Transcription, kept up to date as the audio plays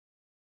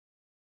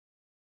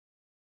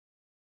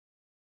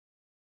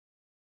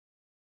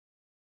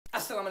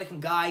Assalamu alaikum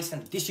guys,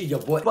 and this is your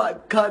boy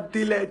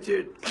Khati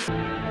Legend.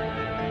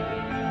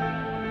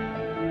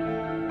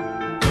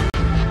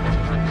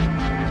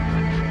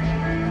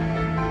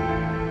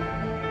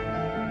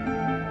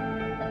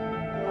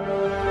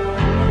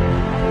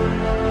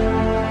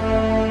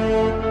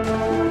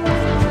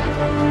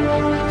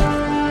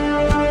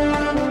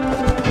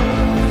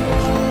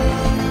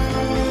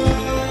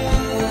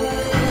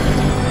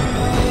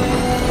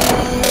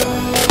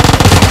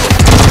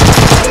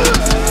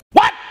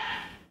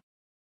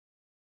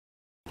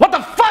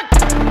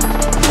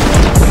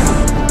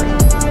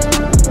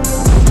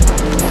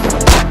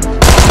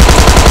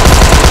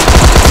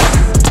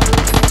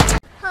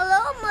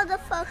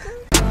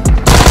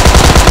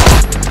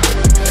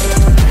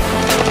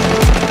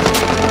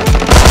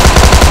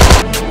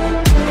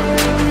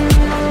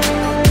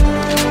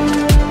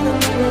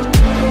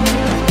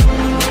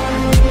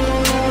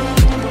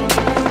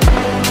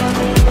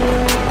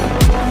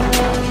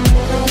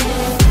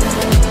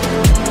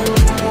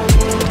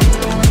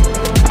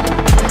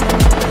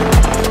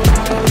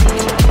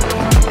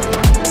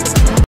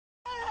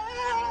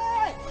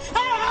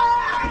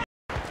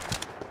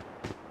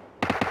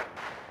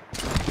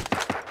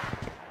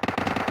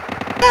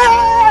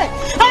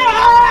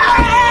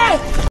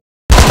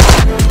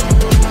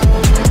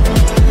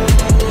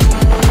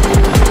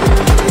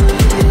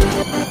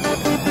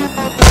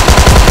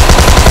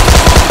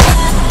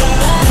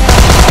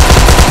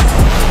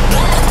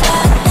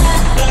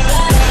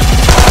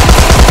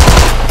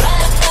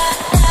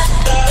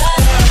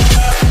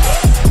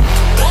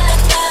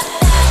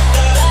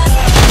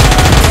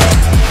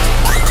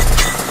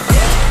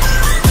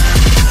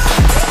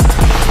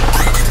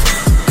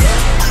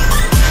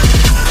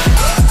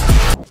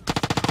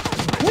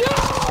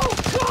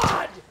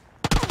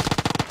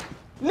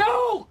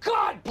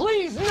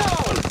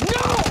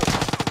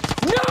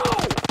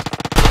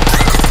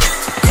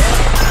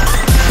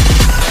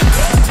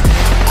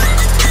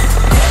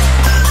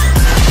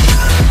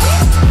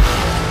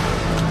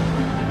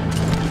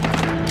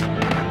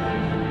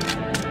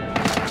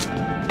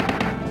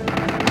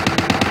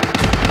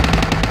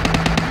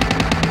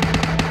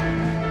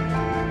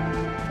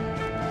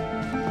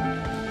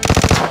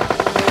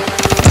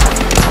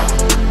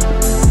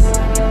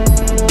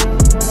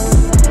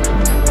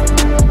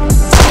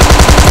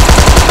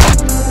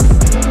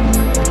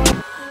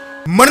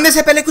 मरने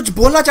से पहले कुछ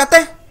बोलना चाहते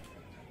हैं?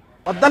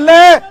 अब्दुल्ले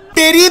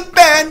तेरी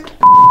बहन।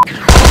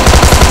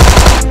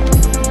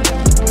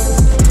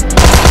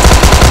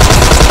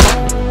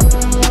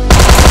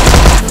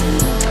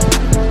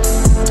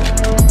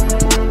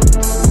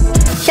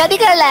 शादी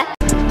कर ले।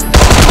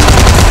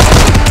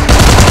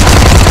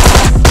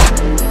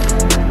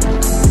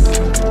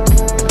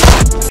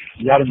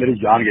 यार मेरी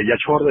जान गई, या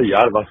छोड़ दो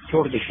यार, बस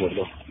छोड़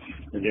दो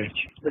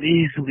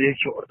प्लीज मुझे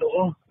छोड़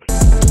दो।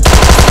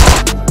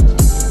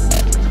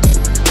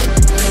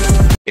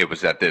 It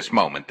was at this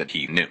moment that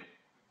he knew.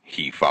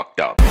 He fucked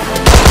up.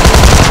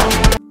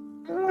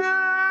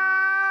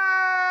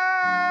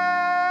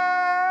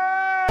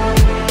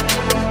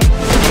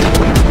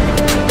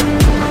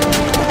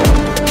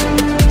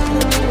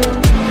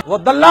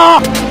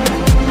 Abdullah!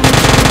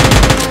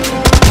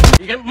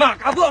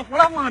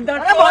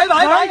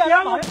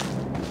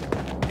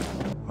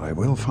 I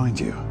will find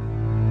you,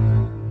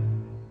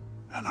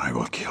 and I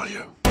will kill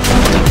you.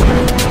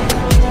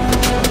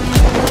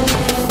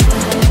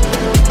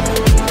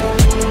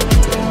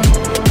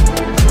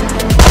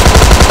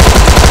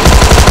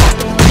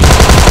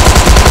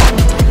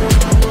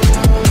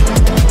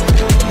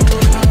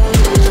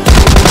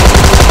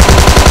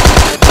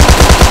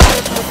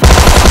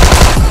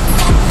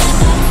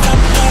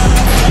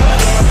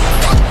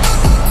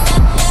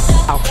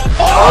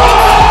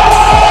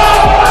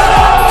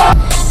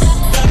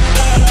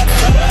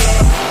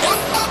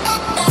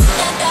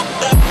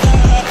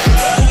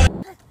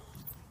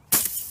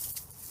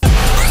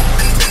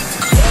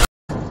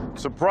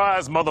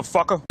 Surprise,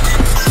 motherfucker.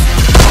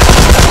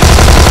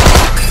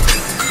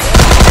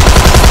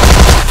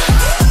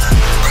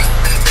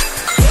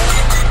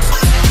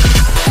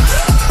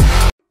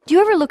 Do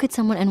you ever look at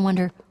someone and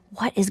wonder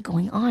what is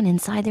going on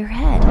inside their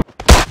head?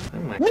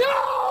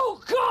 No,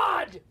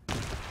 God!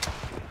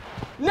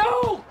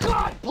 No,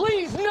 God,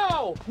 please,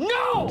 no!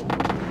 No!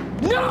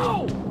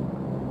 No!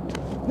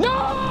 No!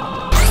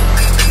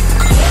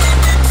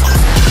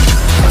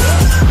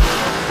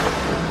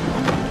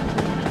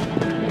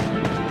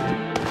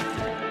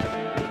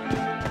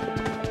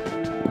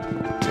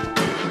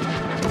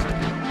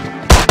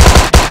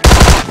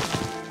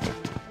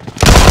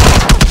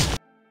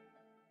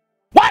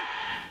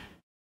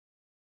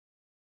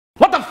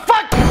 What the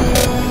fuck?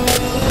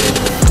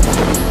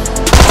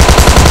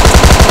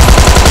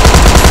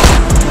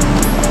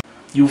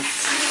 You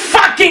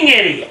fucking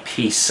idiot!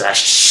 Piece of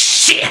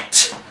shit!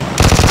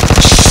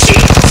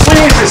 Shit! What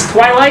is this,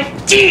 Twilight?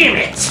 Damn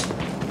it!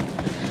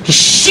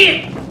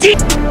 Shit!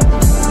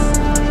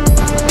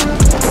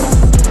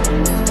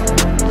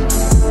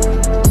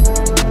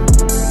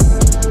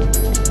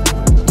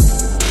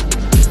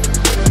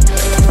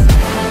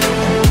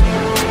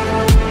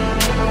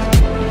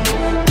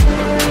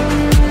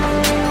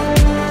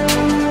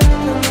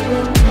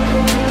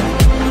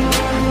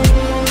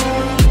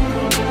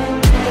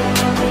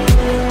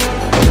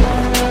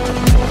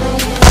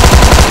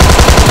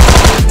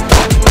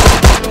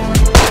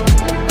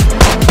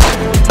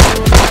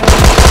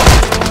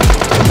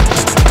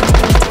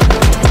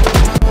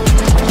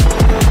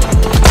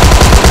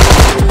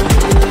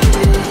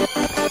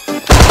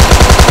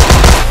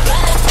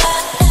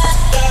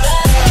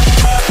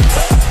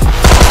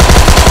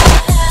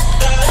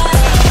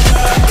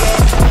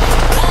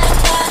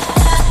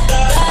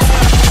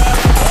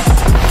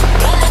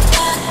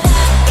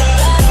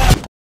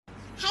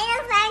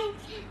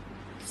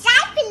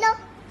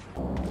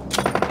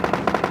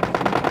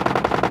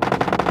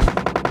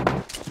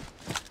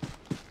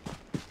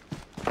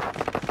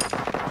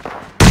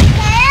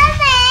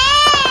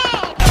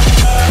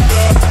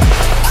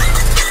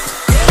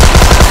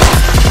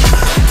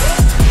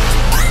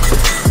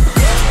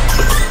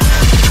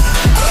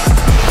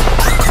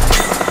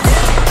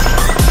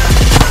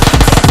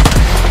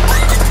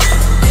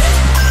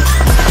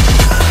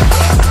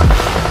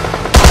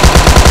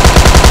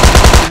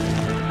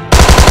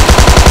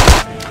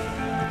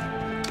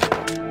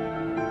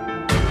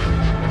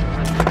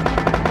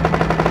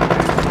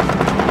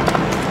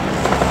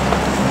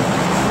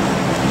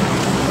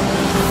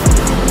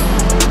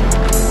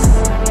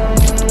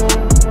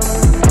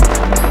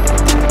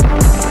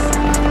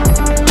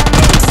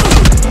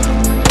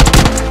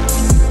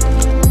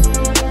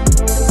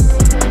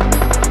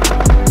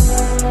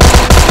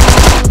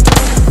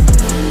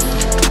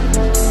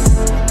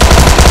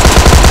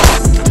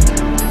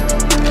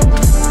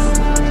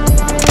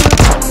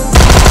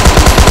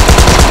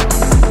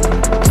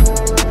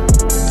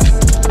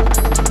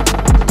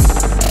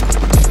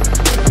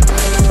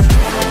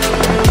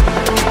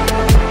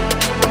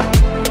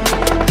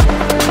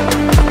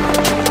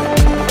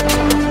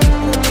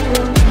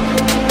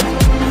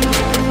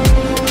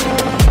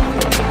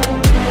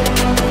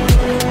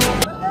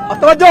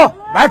 तवज्जो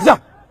बैठ जा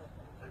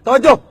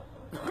तवज्जो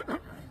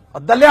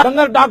अब्दुल्ला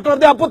डंगर doctor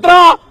दे पुत्रा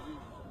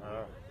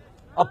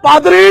अब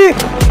पादरी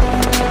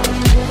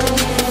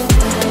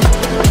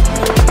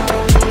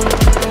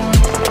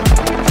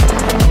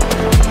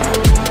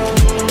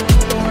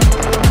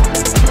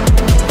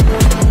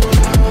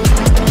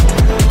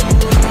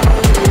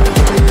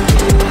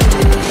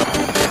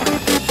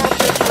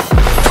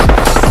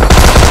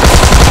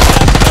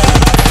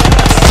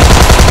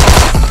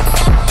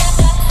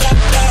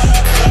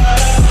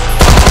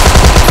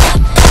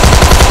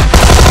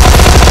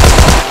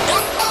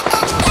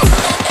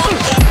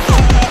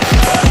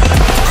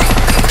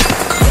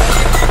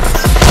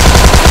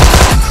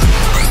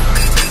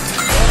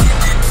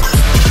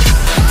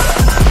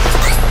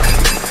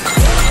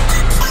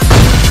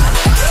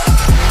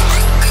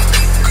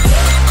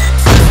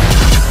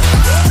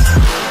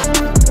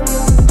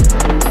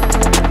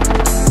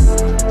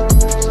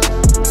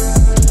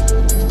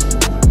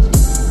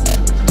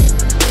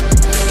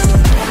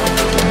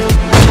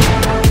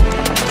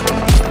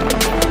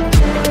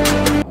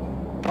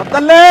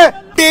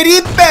तेरी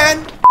बहन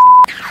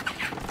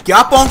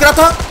क्या पौंक रहा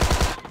था?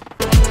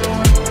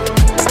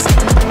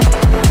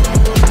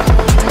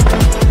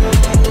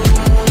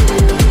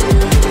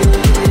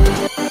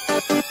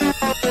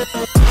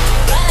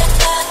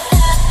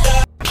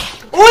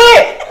 ओए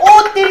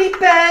ओ तेरी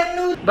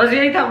बहन। बस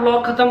यही था,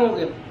 व्लॉग खत्म हो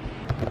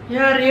गया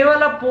यार। ये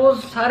वाला पोज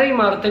सारे ही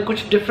मारते हैं,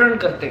 कुछ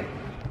डिफरेंट करते हैं।